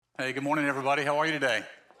Hey, good morning, everybody. How are you today?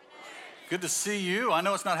 Good to see you. I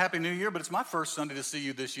know it's not Happy New Year, but it's my first Sunday to see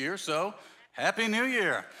you this year, so Happy New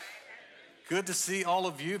Year. Good to see all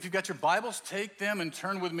of you. If you've got your Bibles, take them and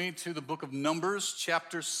turn with me to the book of Numbers,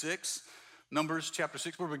 chapter 6. Numbers, chapter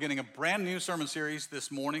 6. We're beginning a brand new sermon series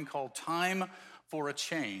this morning called Time for a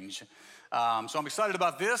Change. So I'm excited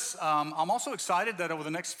about this. I'm also excited that over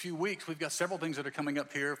the next few weeks, we've got several things that are coming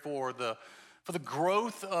up here for the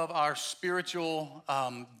growth of our spiritual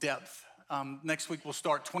depth. Next week, we'll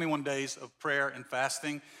start 21 days of prayer and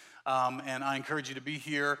fasting. And I encourage you to be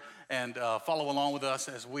here and follow along with us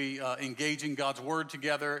as we engage in God's word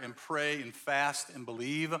together and pray and fast and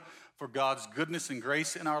believe for God's goodness and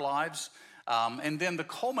grace in our lives. And then the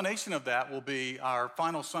culmination of that will be our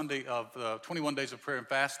final Sunday of 21 days of prayer and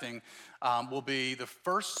fasting will be the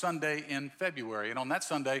first Sunday in February. And on that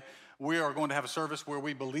Sunday, we are going to have a service where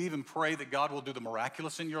we believe and pray that God will do the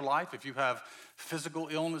miraculous in your life. If you have physical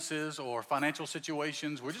illnesses or financial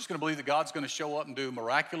situations, we're just going to believe that God's going to show up and do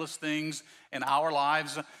miraculous things in our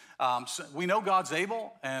lives. So we know God's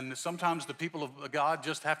able, and sometimes the people of God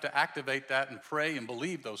just have to activate that and pray and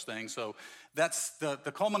believe those things. So that's the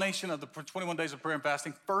culmination of the 21 days of prayer and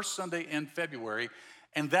fasting, first Sunday in February.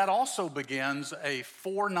 And that also begins a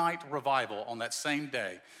 4-night revival on that same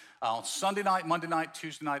day. Sunday night, Monday night,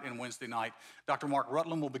 Tuesday night, and Wednesday night. Dr. Mark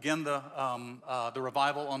Rutland will begin the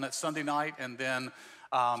revival on that Sunday night, and then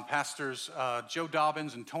Pastors Joe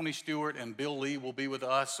Dobbins and Tony Stewart and Bill Lee will be with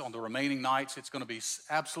us on the remaining nights. It's going to be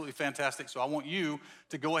absolutely fantastic. So I want you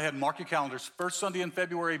to go ahead and mark your calendars. First Sunday in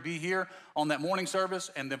February, be here on that morning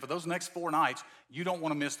service, and then for those next 4 nights, you don't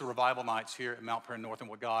want to miss the revival nights here at Mount Prayer North and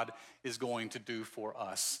what God is going to do for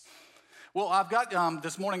us. Well, I've got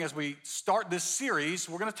this morning as we start this series,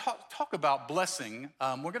 we're going to talk about blessing.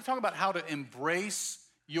 We're going to talk about how to embrace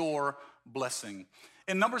your blessing.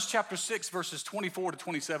 In Numbers chapter 6, verses 24 to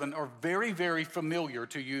 27 are very, very familiar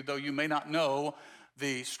to you, though you may not know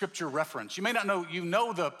the scripture reference. You may not know, you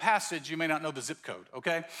know the passage, you may not know the zip code,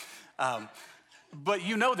 okay? But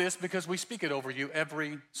you know this because we speak it over you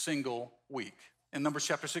every single week. In Numbers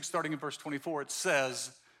chapter 6, starting in verse 24, it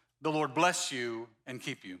says, "The Lord bless you and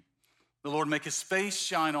keep you. The Lord make his face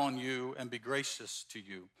shine on you and be gracious to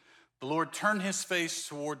you. The Lord turn his face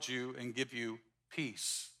towards you and give you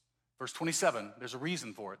peace." Verse 27, there's a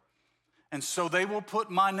reason for it. "And so they will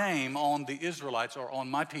put my name on the Israelites or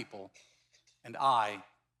on my people, and I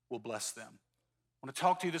will bless them." I want to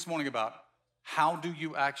talk to you this morning about how do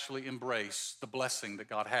you actually embrace the blessing that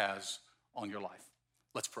God has on your life.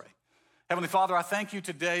 Let's pray. Heavenly Father, I thank you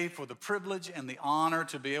today for the privilege and the honor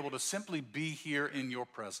to be able to simply be here in your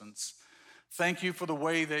presence. Thank you for the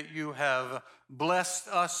way that you have blessed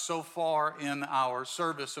us so far in our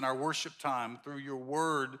service and our worship time through your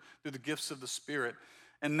word, through the gifts of the Spirit,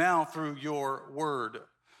 and now through your word.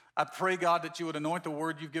 I pray, God, that you would anoint the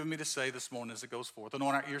word you've given me to say this morning as it goes forth.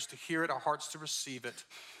 Anoint our ears to hear it, our hearts to receive it,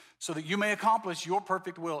 so that you may accomplish your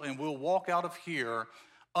perfect will, and we'll walk out of here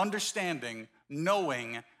understanding,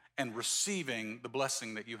 knowing, and receiving the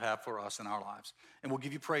blessing that you have for us in our lives. And we'll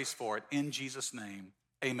give you praise for it. In Jesus' name,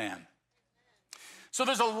 amen. So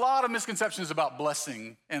there's a lot of misconceptions about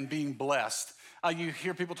blessing and being blessed. You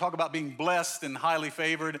hear people talk about being blessed and highly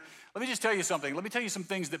favored. Let me just tell you something. Let me tell you some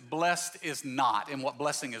things that blessed is not and what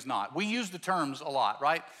blessing is not. We use the terms a lot,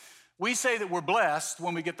 right? We say that we're blessed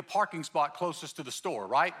when we get the parking spot closest to the store,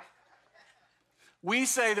 right? We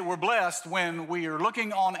say that we're blessed when we are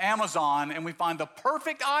looking on Amazon and we find the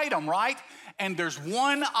perfect item, right? And there's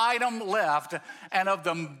one item left, and of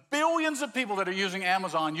the billions of people that are using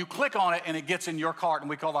Amazon, you click on it and it gets in your cart,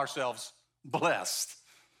 and we call ourselves blessed.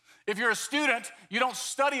 If you're a student, you don't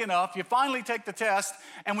study enough, you finally take the test,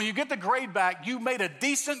 and when you get the grade back, you made a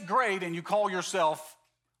decent grade and you call yourself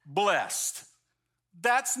blessed.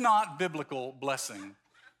 That's not biblical blessing.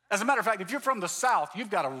 As a matter of fact, if you're from the South, you've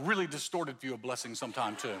got a really distorted view of blessing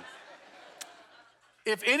sometime too.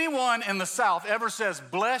 If anyone in the South ever says,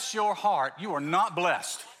 "Bless your heart," you are not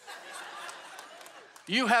blessed.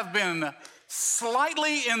 You have been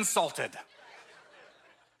slightly insulted.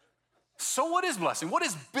 So what is blessing? What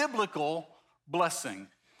is biblical blessing?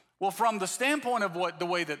 Well, from the standpoint of the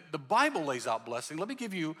way that the Bible lays out blessing, let me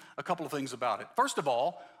give you a couple of things about it. First of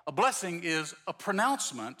all, a blessing is a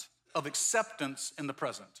pronouncement of acceptance in the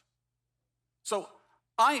present. So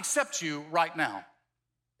I accept you right now.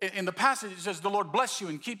 In the passage, it says, "The Lord bless you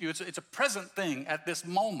and keep you." It's a present thing at this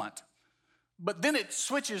moment. But then it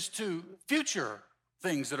switches to future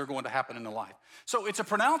things that are going to happen in the life. So it's a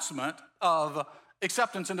pronouncement of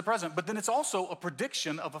acceptance in the present, but then it's also a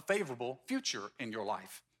prediction of a favorable future in your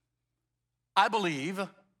life. I believe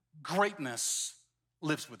greatness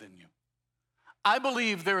lives within you. I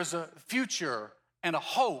believe there is a future and a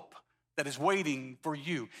hope that is waiting for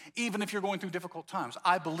you, even if you're going through difficult times.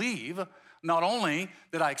 I believe not only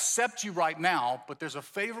that I accept you right now, but there's a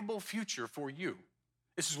favorable future for you.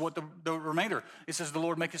 This is what the remainder, it says, the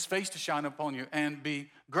Lord make his face to shine upon you and be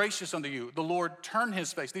gracious unto you. The Lord turn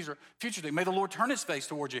his face. These are future things. May the Lord turn his face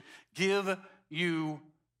towards you. Give you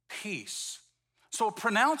peace. So a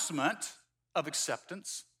pronouncement of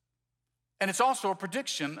acceptance, and it's also a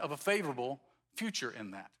prediction of a favorable future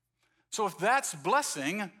in that. So if that's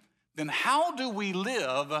blessing, then how do we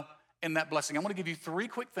live in that blessing? I'm going to give you 3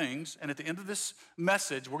 quick things, and at the end of this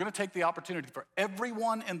message, we're going to take the opportunity for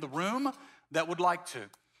everyone in the room that would like to.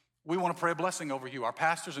 We want to pray a blessing over you. Our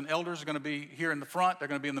pastors and elders are going to be here in the front. They're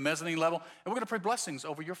going to be in the mezzanine level, and we're going to pray blessings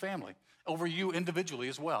over your family, over you individually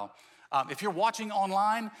as well. If you're watching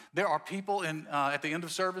online, there are people at the end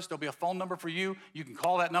of service. There'll be a phone number for you. You can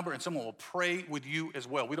call that number, and someone will pray with you as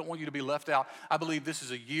well. We don't want you to be left out. I believe this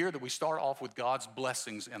is a year that we start off with God's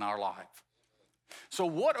blessings in our life. So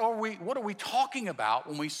what are we talking about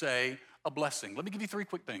when we say a blessing? Let me give you 3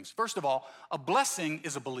 quick things. First of all, a blessing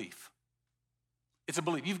is a belief. It's a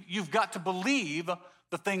belief. You've got to believe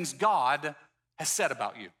the things God has said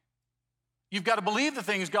about you. You've got to believe the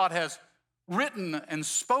things God has written and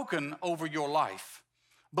spoken over your life.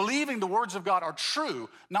 Believing the words of God are true,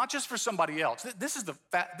 not just for somebody else. This is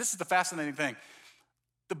the fascinating thing.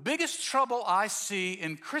 The biggest trouble I see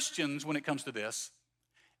in Christians when it comes to this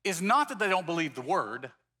is not that they don't believe the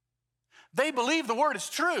word. They believe the word is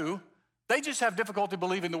true. They just have difficulty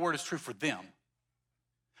believing the word is true for them.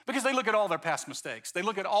 Because they look at all their past mistakes. They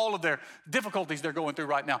look at all of their difficulties they're going through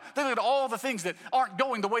right now. They look at all the things that aren't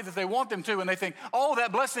going the way that they want them to, and they think, oh,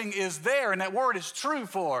 that blessing is there, and that word is true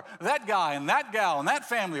for that guy and that gal and that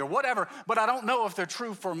family or whatever, but I don't know if they're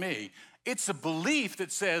true for me. It's a belief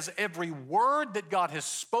that says every word that God has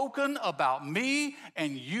spoken about me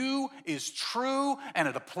and you is true, and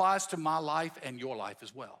it applies to my life and your life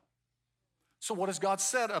as well. So what has God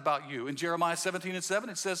said about you? In Jeremiah 17:7,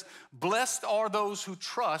 it says, blessed are those who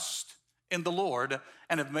trust in the Lord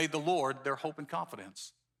and have made the Lord their hope and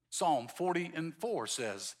confidence. Psalm 40:4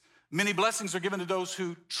 says, many blessings are given to those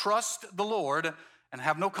who trust the Lord and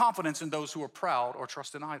have no confidence in those who are proud or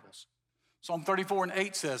trust in idols. Psalm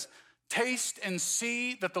 34:8 says, taste and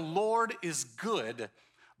see that the Lord is good.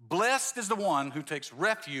 Blessed is the one who takes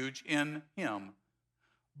refuge in him.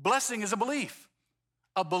 Blessing is a belief.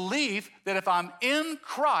 A belief that if I'm in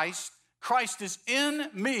Christ, Christ is in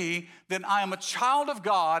me, then I am a child of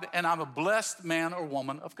God and I'm a blessed man or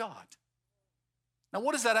woman of God. Now,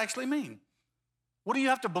 what does that actually mean? What do you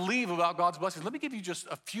have to believe about God's blessings? Let me give you just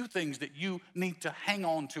a few things that you need to hang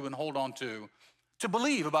on to and hold on to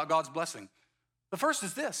believe about God's blessing. The first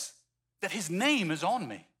is this, that his name is on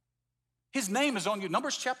me. His name is on you.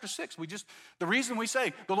 Numbers chapter 6, the reason we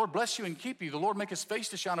say, the Lord bless you and keep you, the Lord make his face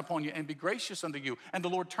to shine upon you and be gracious unto you, and the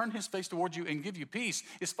Lord turn his face towards you and give you peace,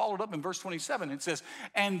 is followed up in verse 27. It says,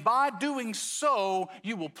 and by doing so,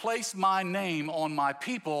 you will place my name on my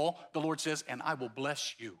people, the Lord says, and I will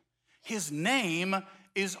bless you. His name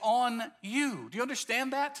is on you. Do you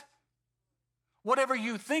understand that? Whatever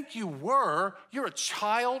you think you were, you're a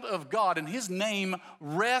child of God, and his name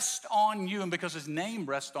rests on you. And because his name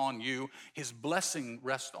rests on you, his blessing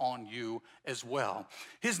rests on you as well.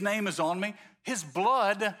 His name is on me. His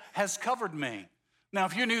blood has covered me. Now,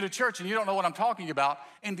 if you're new to church and you don't know what I'm talking about,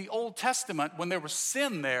 in the Old Testament, when there was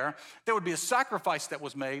sin there would be a sacrifice that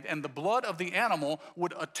was made, and the blood of the animal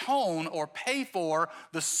would atone or pay for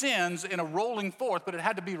the sins in a rolling forth, but it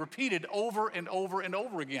had to be repeated over and over and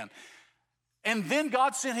over again. And then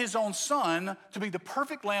God sent his own son to be the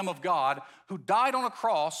perfect Lamb of God who died on a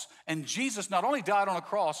cross. And Jesus not only died on a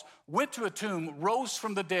cross, went to a tomb, rose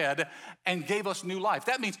from the dead, and gave us new life.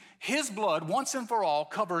 That means his blood, once and for all,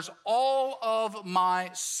 covers all of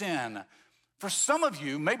my sin. For some of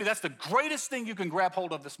you, maybe that's the greatest thing you can grab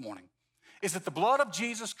hold of this morning, is that the blood of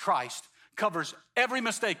Jesus Christ covers every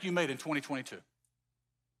mistake you made in 2022.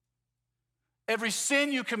 Every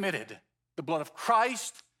sin you committed, the blood of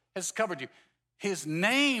Christ has covered you. His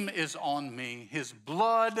name is on me. His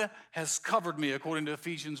blood has covered me, according to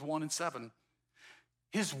Ephesians 1:7.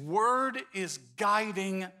 His word is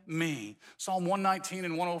guiding me. Psalm 119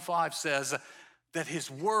 and 105 says that his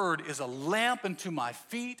word is a lamp unto my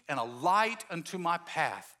feet and a light unto my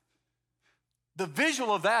path. The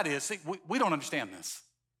visual of that is, see, we don't understand this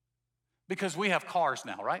because we have cars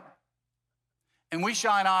now, right? And we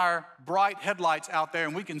shine our bright headlights out there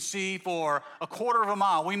and we can see for a quarter of a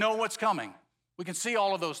mile. We know what's coming. We can see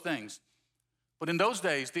all of those things. But in those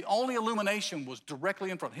days, the only illumination was directly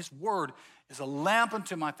in front. His word is a lamp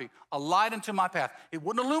unto my feet, a light unto my path. It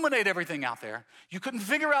wouldn't illuminate everything out there. You couldn't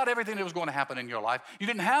figure out everything that was going to happen in your life. You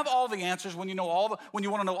didn't have all the answers when you want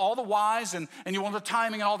to know all the whys and you want the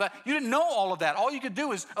timing and all that. You didn't know all of that. All you could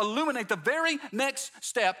do is illuminate the very next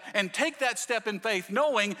step and take that step in faith,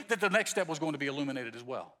 knowing that the next step was going to be illuminated as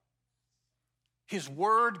well. His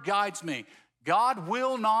word guides me. God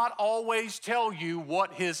will not always tell you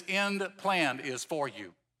what his end plan is for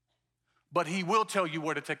you, but he will tell you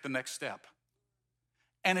where to take the next step.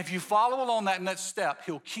 And if you follow along that next step,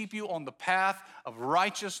 he'll keep you on the path of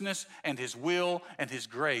righteousness and his will and his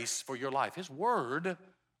grace for your life. His word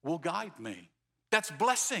will guide me. That's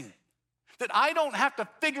blessing, that I don't have to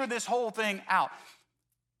figure this whole thing out.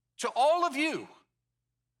 To all of you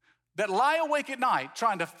that lie awake at night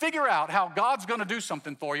trying to figure out how God's going to do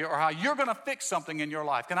something for you or how you're going to fix something in your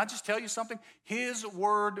life, can I just tell you something? His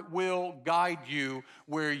word will guide you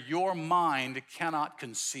where your mind cannot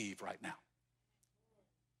conceive right now.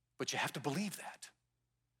 But you have to believe that.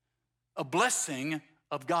 A blessing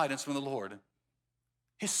of guidance from the Lord.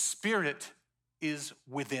 His Spirit is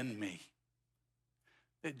within me.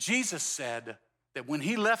 That Jesus said that when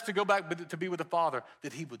he left to go back to be with the Father,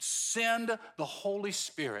 that he would send the Holy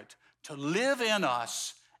Spirit to live in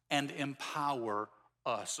us and empower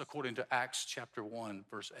us, according to Acts chapter 1,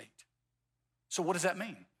 verse 8. So what does that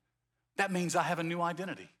mean? That means I have a new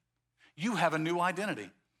identity. You have a new identity.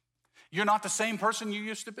 You're not the same person you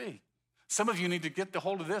used to be. Some of you need to get the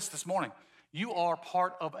hold of this morning. You are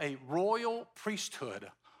part of a royal priesthood,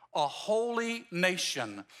 a holy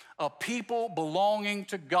nation, a people belonging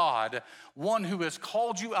to God, one who has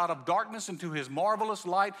called you out of darkness into his marvelous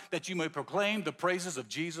light, that you may proclaim the praises of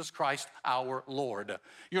Jesus Christ our Lord.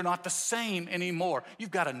 You're not the same anymore.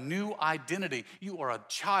 You've got a new identity. You are a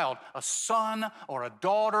child, a son or a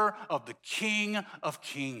daughter of the King of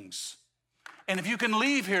Kings. And if you can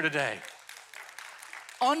leave here today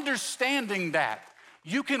understanding that,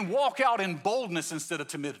 you can walk out in boldness instead of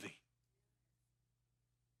timidity.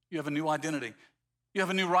 You have a new identity. You have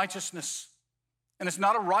a new righteousness. And it's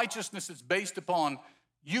not a righteousness that's based upon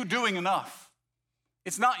you doing enough.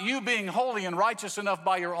 It's not you being holy and righteous enough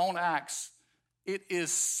by your own acts. It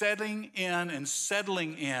is settling in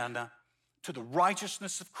to the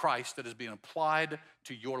righteousness of Christ that is being applied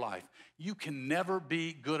to your life. You can never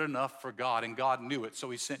be good enough for God, and God knew it, so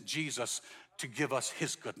he sent Jesus to give us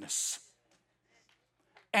his goodness.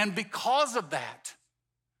 And because of that,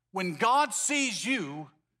 when God sees you,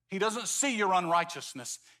 he doesn't see your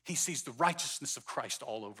unrighteousness. He sees the righteousness of Christ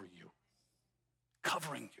all over you,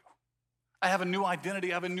 covering you. I have a new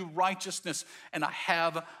identity, I have a new righteousness, and I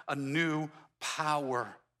have a new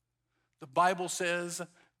power. The Bible says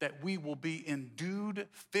that we will be endued,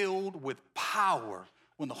 filled with power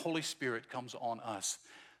when the Holy Spirit comes on us.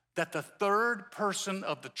 That the third person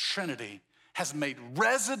of the Trinity has made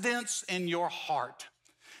residence in your heart.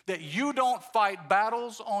 That you don't fight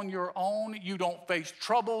battles on your own. You don't face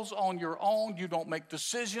troubles on your own. You don't make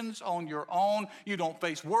decisions on your own. You don't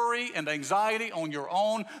face worry and anxiety on your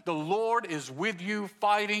own. The Lord is with you,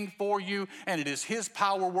 fighting for you, and it is his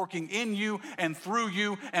power working in you and through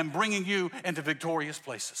you and bringing you into victorious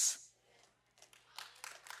places.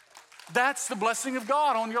 That's the blessing of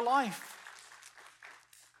God on your life.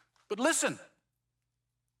 But listen,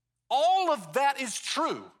 all of that is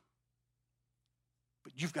true.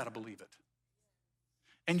 But you've got to believe it.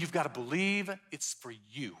 And you've got to believe it's for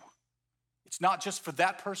you. It's not just for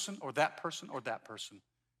that person or that person or that person.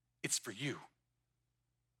 It's for you.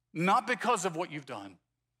 Not because of what you've done,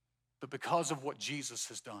 but because of what Jesus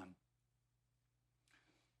has done.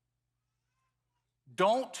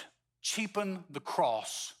 Don't cheapen the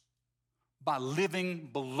cross by living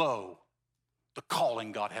below the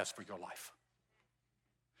calling God has for your life.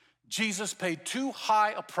 Jesus paid too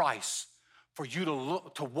high a price for you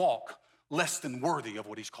to walk less than worthy of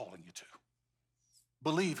what he's calling you to.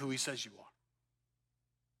 Believe who he says you are.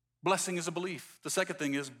 Blessing is a belief. The second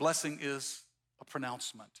thing is blessing is a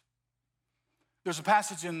pronouncement. There's a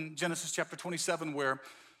passage in Genesis chapter 27 where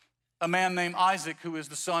a man named Isaac, who is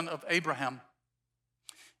the son of Abraham,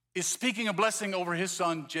 is speaking a blessing over his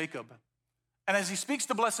son Jacob. And as he speaks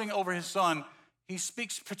the blessing over his son, he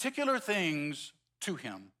speaks particular things to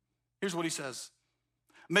him. Here's what he says.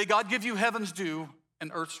 May God give you heaven's dew and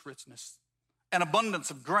earth's richness, an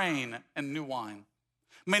abundance of grain and new wine.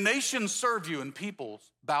 May nations serve you and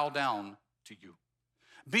peoples bow down to you.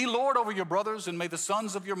 Be Lord over your brothers, and may the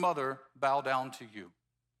sons of your mother bow down to you.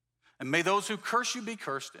 And may those who curse you be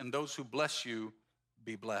cursed, and those who bless you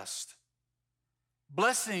be blessed.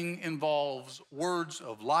 Blessing involves words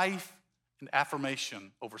of life and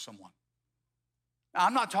affirmation over someone. Now,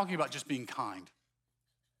 I'm not talking about just being kind.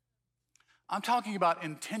 I'm talking about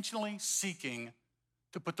intentionally seeking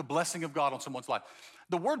to put the blessing of God on someone's life.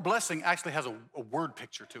 The word blessing actually has a word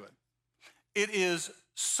picture to it. It is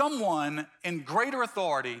someone in greater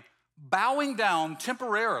authority bowing down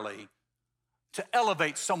temporarily to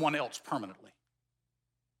elevate someone else permanently.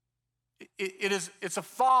 It's a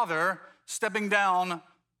father stepping down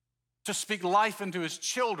to speak life into his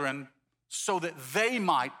children so that they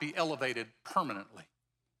might be elevated permanently.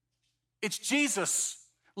 It's Jesus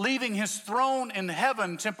leaving his throne in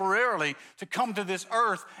heaven temporarily to come to this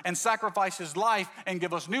earth and sacrifice his life and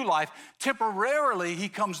give us new life. Temporarily, he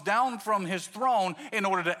comes down from his throne in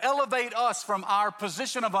order to elevate us from our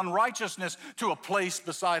position of unrighteousness to a place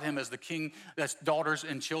beside him as the king, as daughters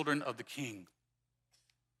and children of the king.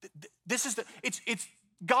 It's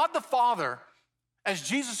God the Father, as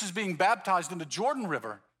Jesus is being baptized in the Jordan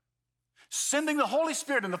River, sending the Holy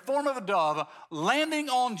Spirit in the form of a dove, landing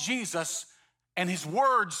on Jesus, and his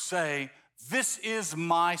words say, "This is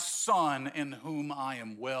my son in whom I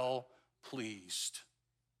am well pleased."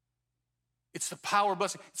 It's the power of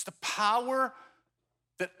blessing. It's the power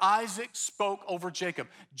that Isaac spoke over Jacob.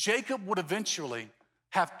 Jacob would eventually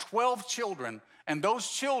have 12 children, and those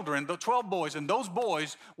children, the 12 boys, and those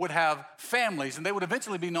boys would have families, and they would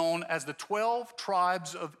eventually be known as the 12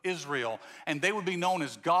 tribes of Israel, and they would be known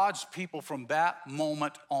as God's people from that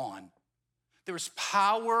moment on. There is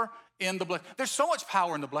power in the blessing. There's so much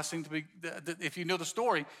power in the blessing if you know the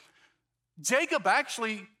story. Jacob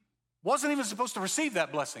actually wasn't even supposed to receive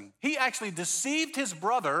that blessing. He actually deceived his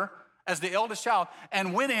brother as the eldest child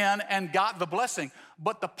and went in and got the blessing.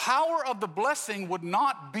 But the power of the blessing would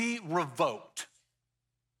not be revoked.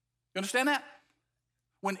 You understand that?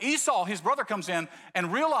 When Esau, his brother, comes in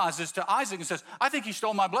and realizes to Isaac and says, "I think he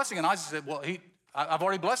stole my blessing." And Isaac said, "Well, I've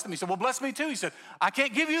already blessed him." He said, "Well, bless me too." He said, "I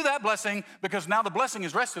can't give you that blessing because now the blessing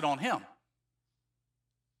is rested on him.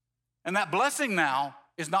 And that blessing now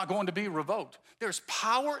is not going to be revoked." There's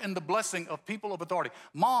power in the blessing of people of authority.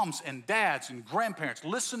 Moms and dads and grandparents,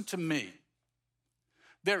 listen to me.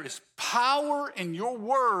 There is power in your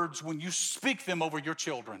words when you speak them over your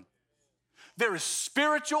children. There is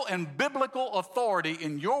spiritual and biblical authority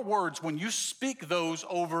in your words when you speak those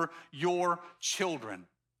over your children.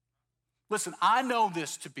 Listen, I know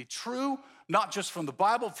this to be true, not just from the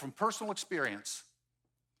Bible, from personal experience.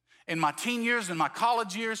 In my teen years and my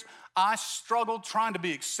college years, I struggled trying to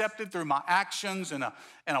be accepted through my actions in a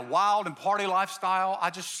wild and party lifestyle. I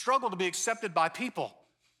just struggled to be accepted by people.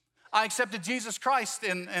 I accepted Jesus Christ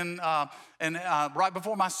right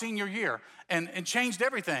before my senior year and changed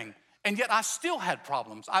everything. And yet I still had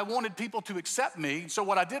problems. I wanted people to accept me. So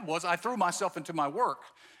what I did was I threw myself into my work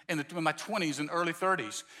in my 20s and early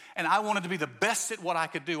 30s. And I wanted to be the best at what I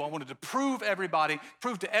could do. I wanted to prove to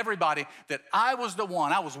everybody that I was the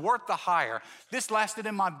one. I was worth the hire. This lasted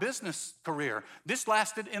in my business career. This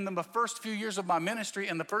lasted in the first few years of my ministry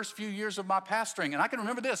and the first few years of my pastoring. And I can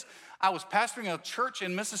remember this. I was pastoring a church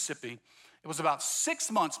in Mississippi. It was about 6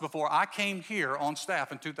 months before I came here on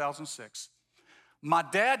staff in 2006. My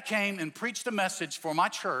dad came and preached a message for my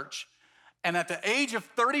church, and at the age of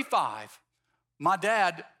 35, my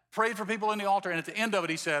dad prayed for people in the altar, and at the end of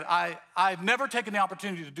it, he said, I've never taken the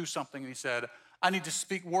opportunity to do something, and he said, I need to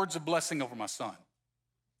speak words of blessing over my son.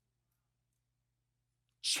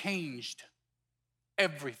 Changed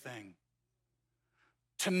everything.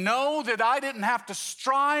 To know that I didn't have to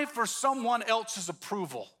strive for someone else's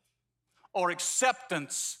approval or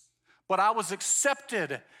acceptance, but I was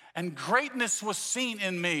accepted. And greatness was seen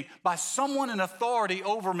in me by someone in authority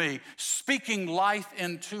over me. Speaking life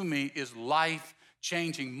into me is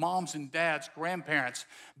life-changing. Moms and dads, grandparents,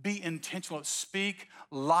 be intentional. Speak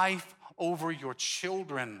life over your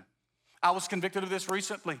children. I was convicted of this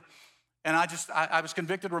recently. And I was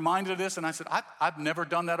convicted, reminded of this, and I said, I've never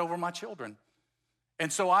done that over my children.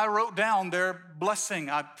 And so I wrote down their blessing.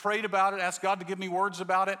 I prayed about it, asked God to give me words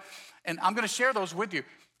about it. And I'm going to share those with you.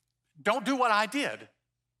 Don't do what I did.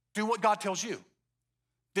 Do what God tells you.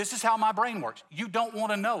 This is how my brain works. You don't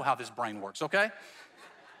want to know how this brain works, okay?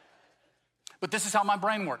 But this is how my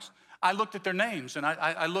brain works. I looked at their names, and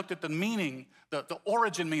I looked at the meaning, the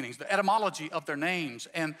origin meanings, the etymology of their names.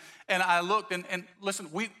 And I looked, and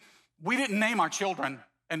listen, we didn't name our children,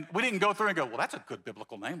 and we didn't go through and go, well, that's a good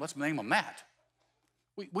biblical name. Let's name them that.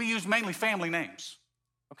 We use mainly family names,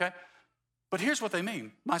 okay? But here's what they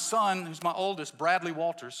mean. My son, who's my oldest, Bradley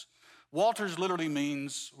Walters, Walters literally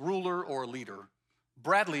means ruler or leader.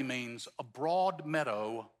 Bradley means a broad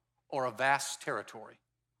meadow or a vast territory.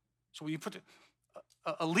 So when you put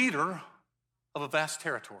a leader of a vast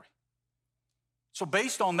territory. So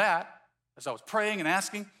based on that, as I was praying and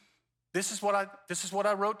asking, This is what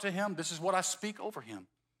I wrote to him. This is what I speak over him.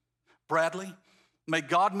 Bradley, may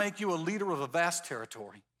God make you a leader of a vast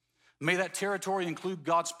territory. May that territory include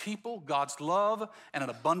God's people, God's love, and an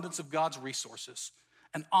abundance of God's resources.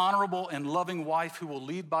 An honorable and loving wife who will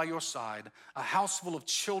lead by your side, a house full of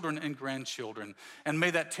children and grandchildren. And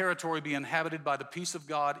may that territory be inhabited by the peace of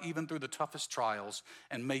God even through the toughest trials.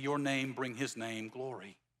 And may your name bring his name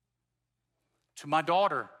glory. To my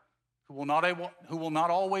daughter, who will not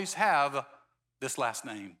always have this last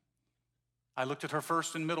name. I looked at her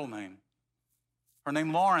first and middle name. Her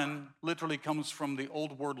name Lauren literally comes from the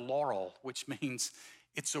old word laurel, which means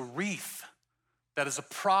it's a wreath that is a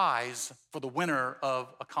prize for the winner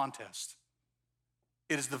of a contest.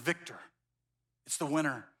 It is the victor. It's the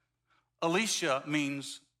winner. Alicia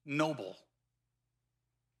means noble.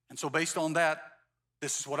 And so based on that,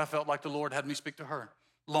 this is what I felt like the Lord had me speak to her.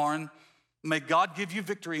 Lauren, may God give you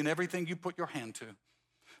victory in everything you put your hand to.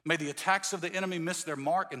 May the attacks of the enemy miss their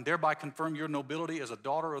mark and thereby confirm your nobility as a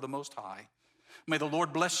daughter of the Most High. May the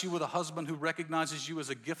Lord bless you with a husband who recognizes you as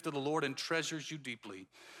a gift of the Lord and treasures you deeply.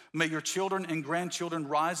 May your children and grandchildren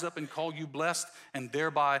rise up and call you blessed and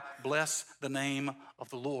thereby bless the name of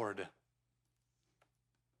the Lord.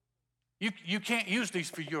 You can't use these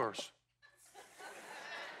for yours.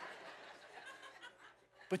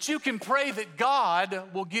 But you can pray that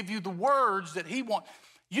God will give you the words that he wants.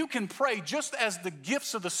 You can pray just as the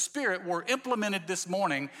gifts of the Spirit were implemented this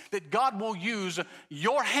morning, that God will use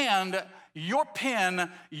your hand, your pen,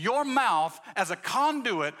 your mouth as a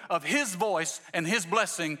conduit of his voice and his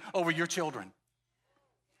blessing over your children.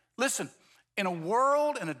 Listen, in a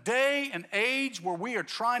world, in a day and age where we are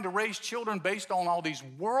trying to raise children based on all these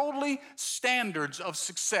worldly standards of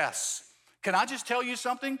success, can I just tell you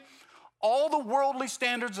something? All the worldly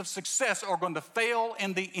standards of success are going to fail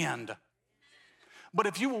in the end. But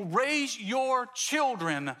if you will raise your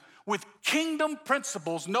children with kingdom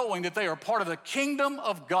principles, knowing that they are part of the kingdom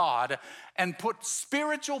of God, and put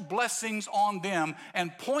spiritual blessings on them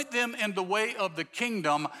and point them in the way of the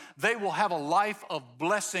kingdom, they will have a life of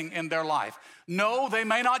blessing in their life. No, they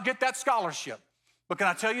may not get that scholarship. But can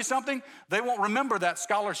I tell you something? They won't remember that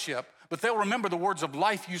scholarship, but they'll remember the words of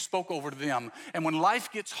life you spoke over to them. And when life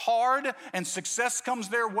gets hard and success comes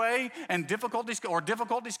their way and difficulties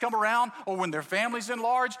come around, or when their family's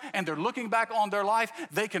enlarged and they're looking back on their life,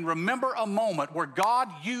 they can remember a moment where God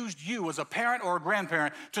used you as a parent or a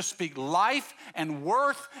grandparent to speak life and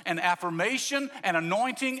worth and affirmation and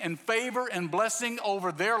anointing and favor and blessing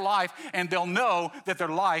over their life, and they'll know that their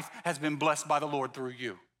life has been blessed by the Lord through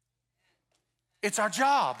you. It's our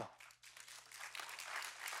job.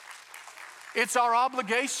 It's our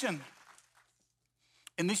obligation.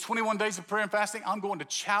 In these 21 days of prayer and fasting, I'm going to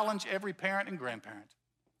challenge every parent and grandparent.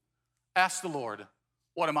 Ask the Lord,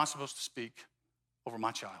 what am I supposed to speak over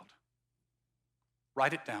my child?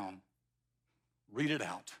 Write it down. Read it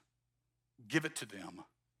out. Give it to them.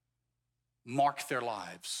 Mark their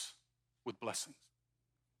lives with blessings.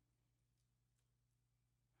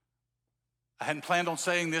 I hadn't planned on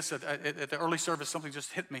saying this at the early service. Something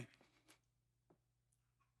just hit me.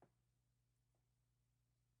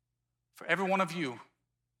 For every one of you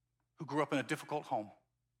who grew up in a difficult home,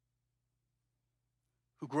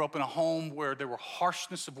 who grew up in a home where there were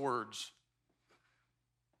harshness of words,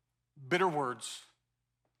 bitter words,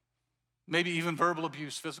 maybe even verbal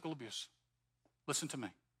abuse, physical abuse, listen to me.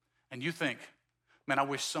 And you think, man, I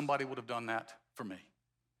wish somebody would have done that for me.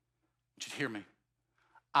 But you hear me.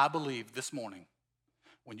 I believe this morning,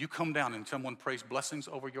 when you come down and someone prays blessings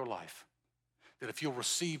over your life, that if you'll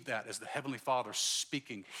receive that as the Heavenly Father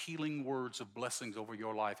speaking healing words of blessings over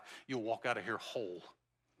your life, you'll walk out of here whole,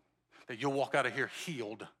 that you'll walk out of here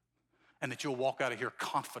healed, and that you'll walk out of here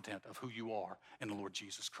confident of who you are in the Lord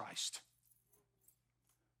Jesus Christ.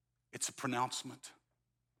 It's a pronouncement.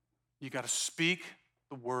 You got to speak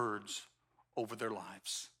the words over their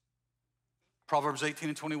lives. Proverbs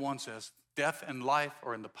 18:21 says, death and life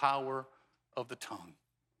are in the power of the tongue.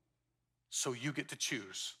 So you get to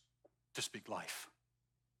choose to speak life.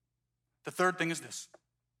 The third thing is this.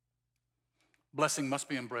 Blessing must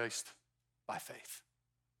be embraced by faith.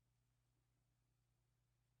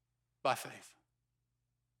 By faith.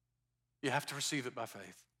 You have to receive it by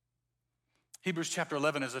faith. Hebrews chapter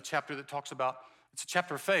 11 is a chapter that talks about, it's a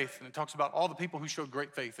chapter of faith, and it talks about all the people who showed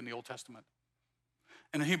great faith in the Old Testament.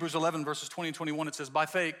 And in Hebrews 11, verses 20 and 21, it says, by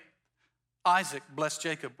faith, Isaac blessed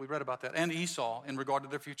Jacob, we read about that, and Esau in regard to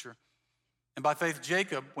their future. And by faith,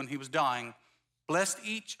 Jacob, when he was dying, blessed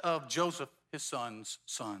each of Joseph, his sons,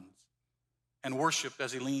 and worshiped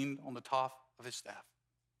as he leaned on the top of his staff.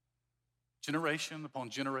 Generation upon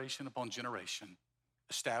generation upon generation,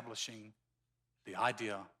 establishing the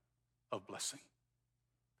idea of blessing,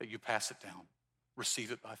 that you pass it down,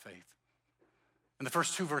 receive it by faith. In the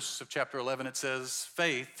first 2 verses of chapter 11, it says,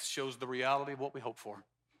 faith shows the reality of what we hope for.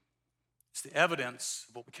 It's the evidence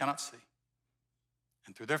of what we cannot see.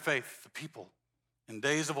 And through their faith, the people in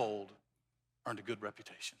days of old earned a good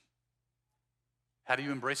reputation. How do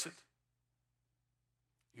you embrace it?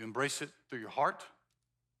 You embrace it through your heart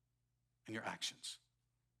and your actions.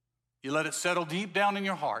 You let it settle deep down in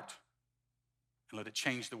your heart and let it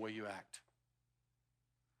change the way you act.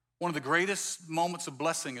 One of the greatest moments of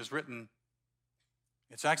blessing is written.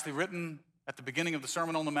 It's actually written at the beginning of the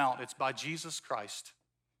Sermon on the Mount. It's by Jesus Christ.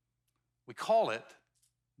 We call it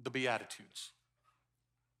the Beatitudes.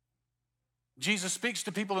 Jesus speaks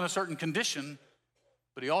to people in a certain condition,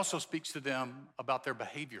 but he also speaks to them about their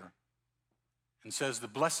behavior and says the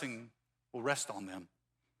blessing will rest on them.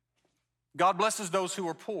 God blesses those who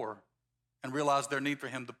are poor and realize their need for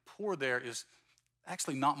him. The poor there is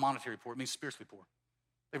actually not monetary poor. It means spiritually poor.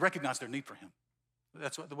 They recognize their need for him.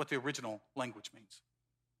 That's what the original language means.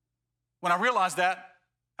 When I realize that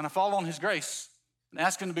and I fall on his grace and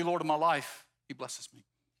ask him to be Lord of my life, he blesses me.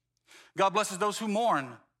 God blesses those who mourn.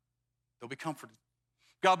 They'll be comforted.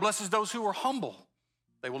 God blesses those who are humble.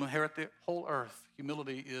 They will inherit the whole earth.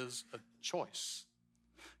 Humility is a choice.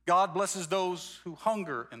 God blesses those who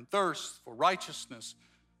hunger and thirst for righteousness.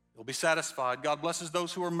 They'll be satisfied. God blesses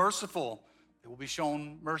those who are merciful. They will be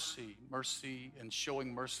shown mercy. Mercy and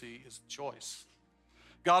showing mercy is a choice.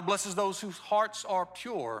 God blesses those whose hearts are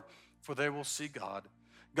pure, for they will see God.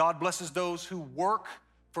 God blesses those who work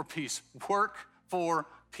for peace. Work for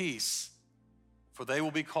peace, for they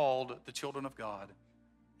will be called the children of God.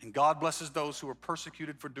 And God blesses those who are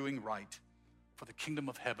persecuted for doing right, for the kingdom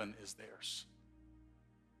of heaven is theirs.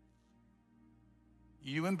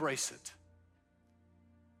 You embrace it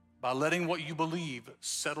by letting what you believe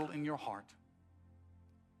settle in your heart,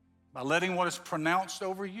 by letting what is pronounced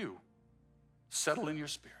over you settle in your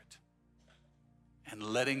spirit, and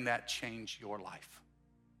letting that change your life.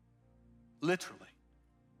 Literally.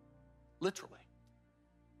 Literally.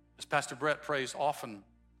 As Pastor Brett prays often,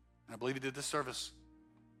 and I believe he did this service,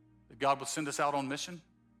 that God would send us out on mission.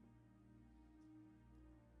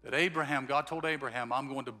 That Abraham, God told Abraham, I'm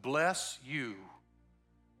going to bless you,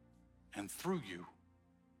 and through you,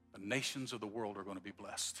 the nations of the world are going to be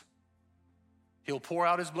blessed. He'll pour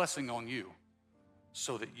out his blessing on you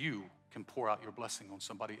so that you can pour out your blessing on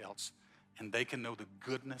somebody else, and they can know the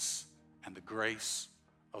goodness and the grace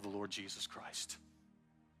of the Lord Jesus Christ.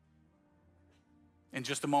 In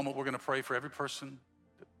just a moment, we're going to pray for every person,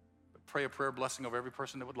 pray a prayer blessing over every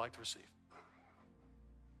person that would like to receive.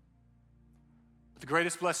 But the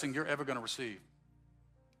greatest blessing you're ever going to receive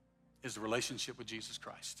is the relationship with Jesus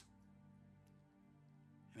Christ.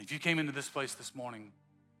 And if you came into this place this morning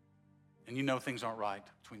and you know things aren't right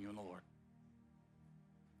between you and the Lord,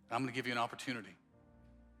 I'm going to give you an opportunity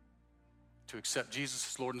to accept Jesus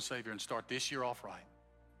as Lord and Savior and start this year off right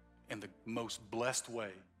in the most blessed way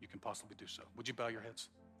you can possibly do so. Would you bow your heads?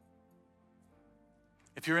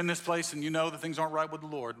 If you're in this place and you know that things aren't right with the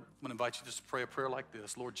Lord, I'm going to invite you just to pray a prayer like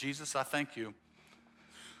this. Lord Jesus, I thank you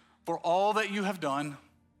for all that you have done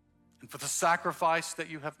and for the sacrifice that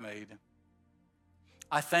you have made.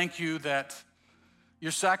 I thank you that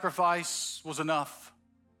your sacrifice was enough,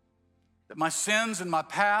 that my sins and my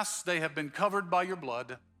past, they have been covered by your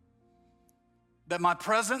blood, that my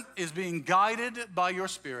present is being guided by your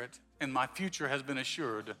Spirit, and my future has been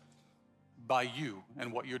assured by you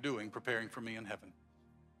and what you're doing, preparing for me in heaven.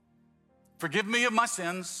 Forgive me of my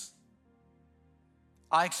sins.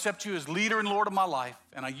 I accept you as leader and Lord of my life,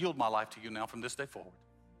 and I yield my life to you now from this day forward,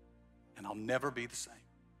 and I'll never be the same.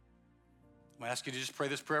 I'm going to ask you to just pray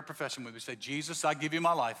this prayer of profession with me. Say, Jesus, I give you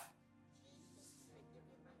my life.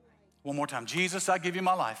 One more time. Jesus, I give you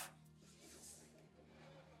my life.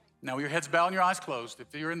 Now, with your heads bowed and your eyes closed,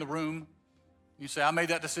 if you're in the room, you say, I made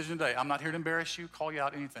that decision today. I'm not here to embarrass you, call you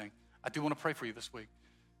out, anything. I do want to pray for you this week.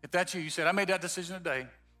 If that's you, you said, I made that decision today.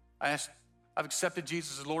 I've accepted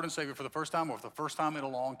Jesus as Lord and Savior for the first time or for the first time in a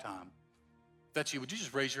long time. If that's you, would you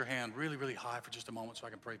just raise your hand really, really high for just a moment so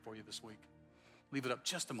I can pray for you this week? Leave it up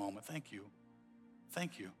just a moment. Thank you.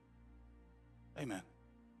 Thank you. Amen.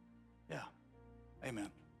 Yeah. Amen.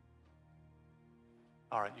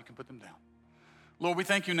 All right, you can put them down. Lord, we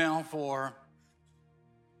thank you now for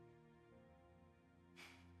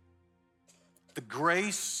the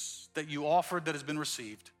grace that you offered that has been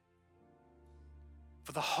received,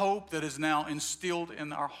 for the hope that is now instilled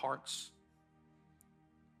in our hearts,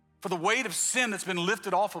 for the weight of sin that's been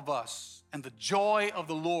lifted off of us, and the joy of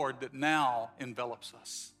the Lord that now envelops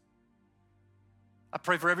us. I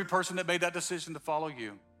pray for every person that made that decision to follow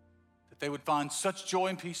you, that they would find such joy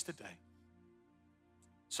and peace today,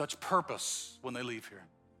 such purpose when they leave here.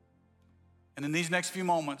 And in these next few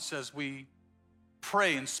moments, as we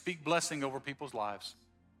pray and speak blessing over people's lives,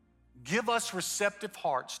 give us receptive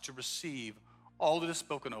hearts to receive all that is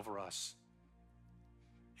spoken over us.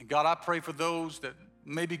 And God, I pray for those that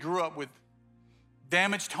maybe grew up with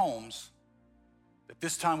damaged homes, that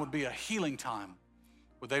this time would be a healing time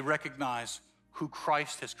where they recognize who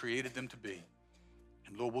Christ has created them to be.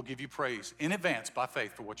 And Lord, we'll give you praise in advance by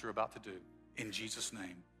faith for what you're about to do. In Jesus'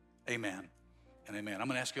 name, amen and amen. I'm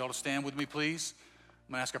going to ask you all to stand with me, please.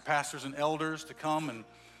 I'm going to ask our pastors and elders to come and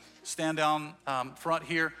stand down front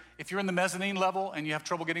here. If you're in the mezzanine level and you have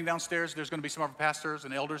trouble getting downstairs, there's going to be some of our pastors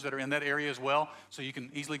and elders that are in that area as well, so you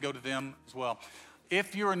can easily go to them as well.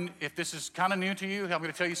 If this is kind of new to you, I'm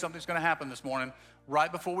going to tell you something's going to happen this morning.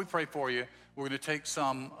 Right before we pray for you, we're going to take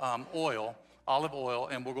some olive oil,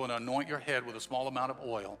 and we're going to anoint your head with a small amount of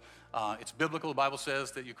oil. It's biblical. The Bible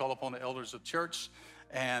says that you call upon the elders of church,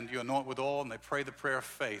 and you anoint with oil, and they pray the prayer of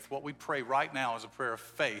faith. What we pray right now is a prayer of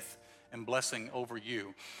faith and blessing over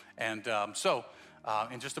you. And so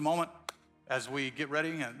in just a moment, as we get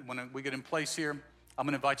ready and when we get in place here, I'm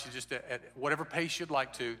going to invite you just to, at whatever pace you'd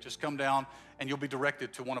like to, just come down, and you'll be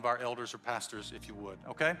directed to one of our elders or pastors if you would,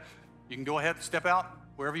 okay? You can go ahead, step out.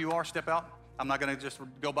 Wherever you are, step out. I'm not going to just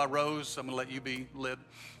go by rows. I'm going to let you be led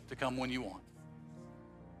to come when you want.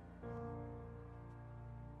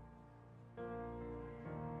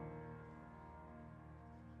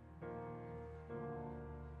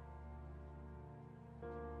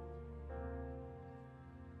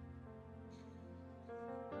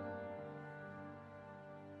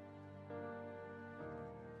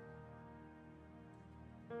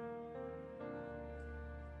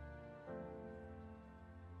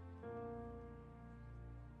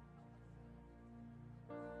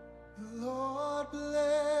 The Lord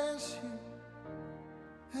bless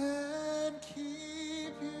you and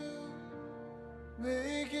keep you.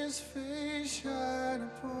 Make his face shine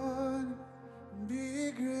upon you and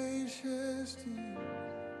be gracious to you.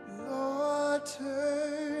 The Lord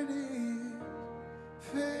turn his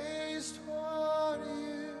face toward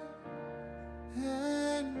you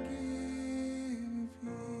and give you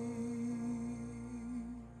peace.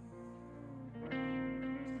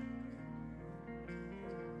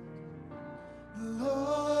 The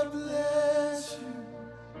Lord bless you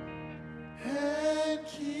and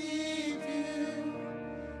keep you.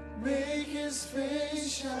 Make his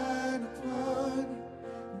face shine upon you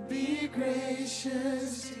and be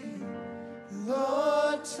gracious to you. The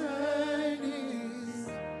Lord turn his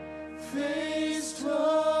face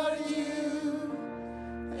toward you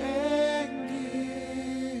and give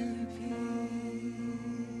you peace.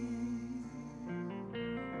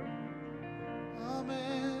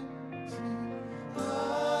 Amen.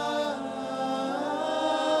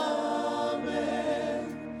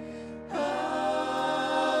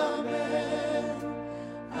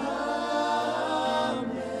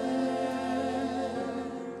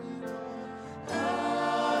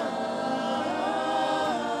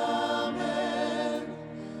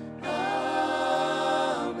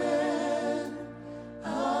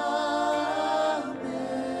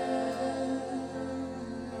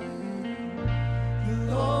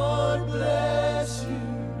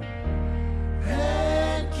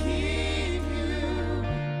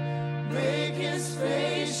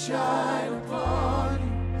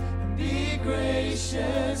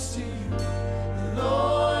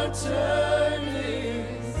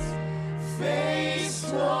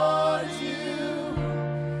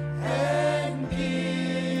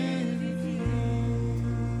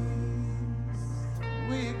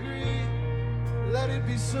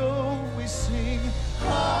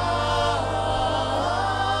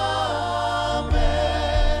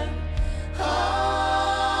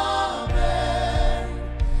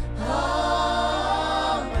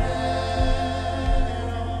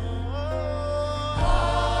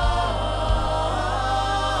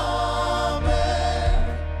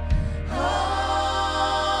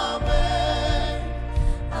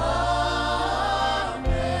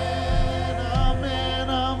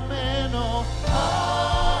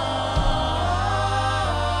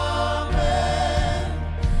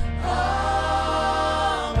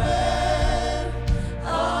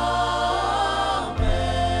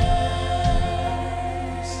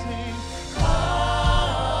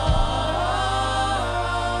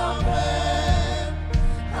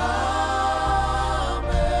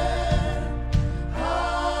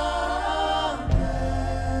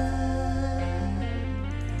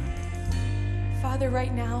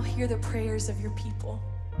 Right now, hear the prayers of your people.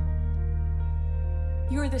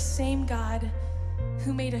 You are the same God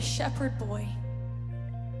who made a shepherd boy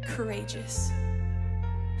courageous,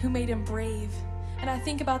 who made him brave. And I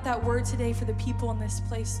think about that word today for the people in this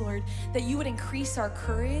place, Lord, that you would increase our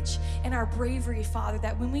courage and our bravery, Father,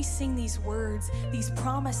 that when we sing these words, these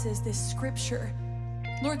promises, this scripture,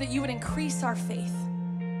 Lord, that you would increase our faith.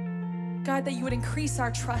 God, that you would increase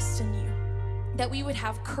our trust in you, that we would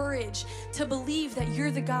have courage to believe that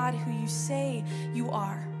you're the God who you say you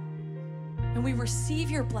are. And we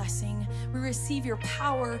receive your blessing, we receive your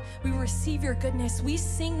power, we receive your goodness. We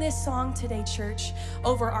sing this song today, church,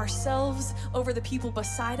 over ourselves, over the people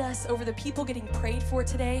beside us, over the people getting prayed for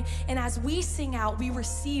today. And as we sing out, we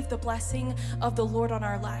receive the blessing of the Lord on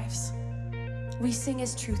our lives. We sing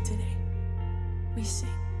his truth today. We sing,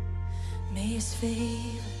 may his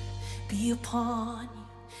favor be upon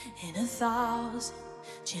you in 1,000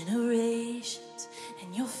 generations,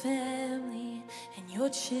 and your family, and your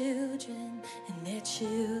children, and their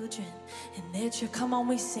children, and their children. Come on,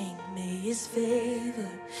 we sing, may his favor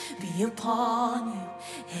be upon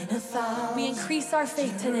you in 1,000. We increase our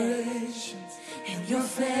faith today. And your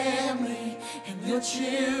family, and your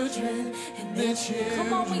children, and their children.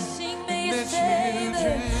 Come on, we sing, may his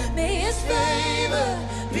favor, may his favor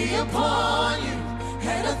be upon you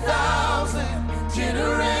and 1,000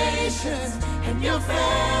 generations, and your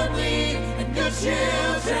family, and your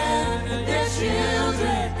children, and their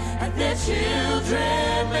children, and their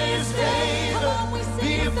children. May his favor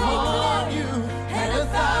be upon you and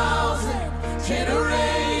 1,000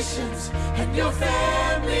 generations, and your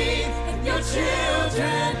family, and your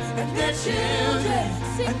children, and their children,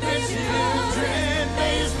 and their children.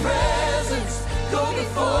 May his presence go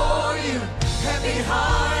before you, and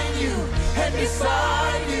behind you, and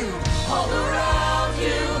beside you, all around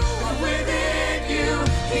you, and within you.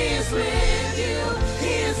 He is with you,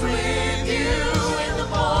 he is with you in the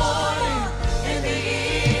morning, in the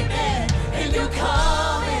evening, and you're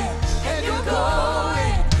coming, and you're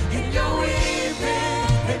going, and you're weeping,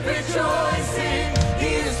 and rejoicing.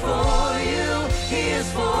 He is for you, he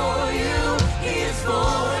is for you, he is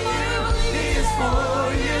for you, he is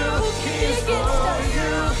for you, he is for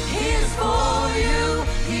you, he is for you,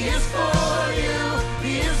 he is for you,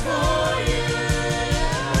 he is for you.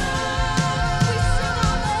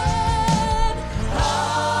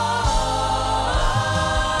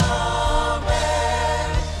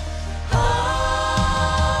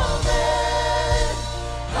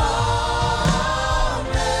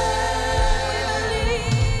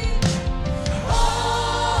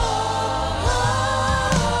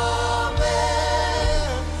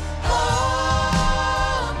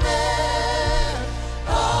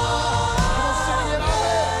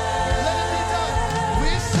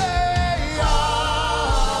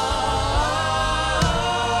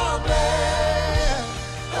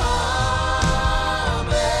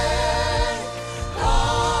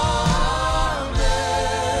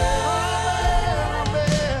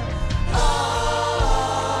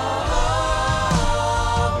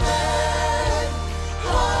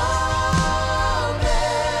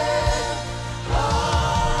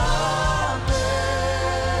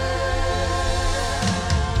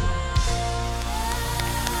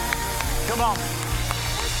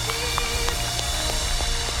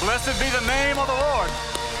 Blessed be the name of the Lord.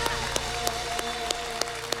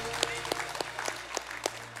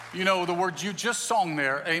 You know, the words you just sung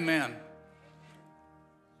there, amen.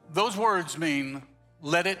 Those words mean,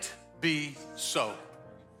 let it be so.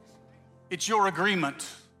 It's your agreement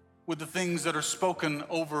with the things that are spoken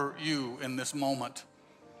over you in this moment.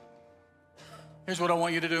 Here's what I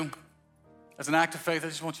want you to do. As an act of faith, I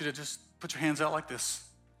just want you to just put your hands out like this.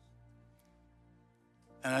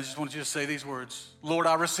 And I just want you to say these words. Lord,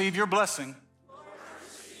 I receive your blessing.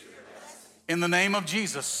 In the name of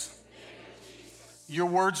Jesus. Your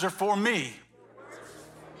words are for me.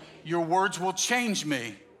 Your words will change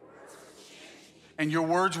me. And your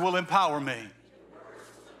words will empower me.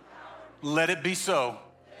 Let it be so.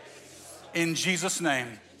 In Jesus'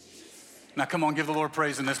 name. Now come on, give the Lord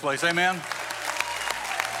praise in this place. Amen.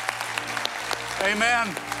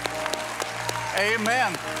 Amen.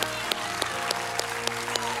 Amen.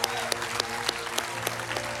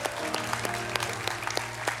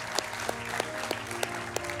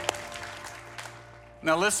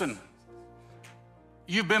 Now listen,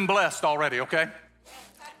 you've been blessed already, okay?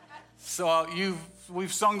 So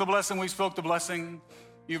we've sung the blessing, we spoke the blessing,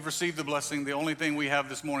 you've received the blessing. The only thing we have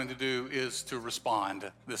this morning to do is to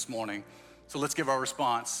respond this morning. So let's give our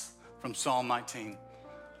response from Psalm 19.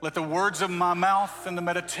 Let the words of my mouth and the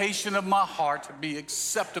meditation of my heart be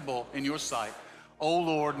acceptable in your sight, O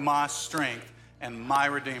Lord, my strength and my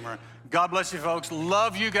Redeemer. God bless you, folks.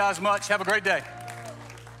 Love you guys much. Have a great day.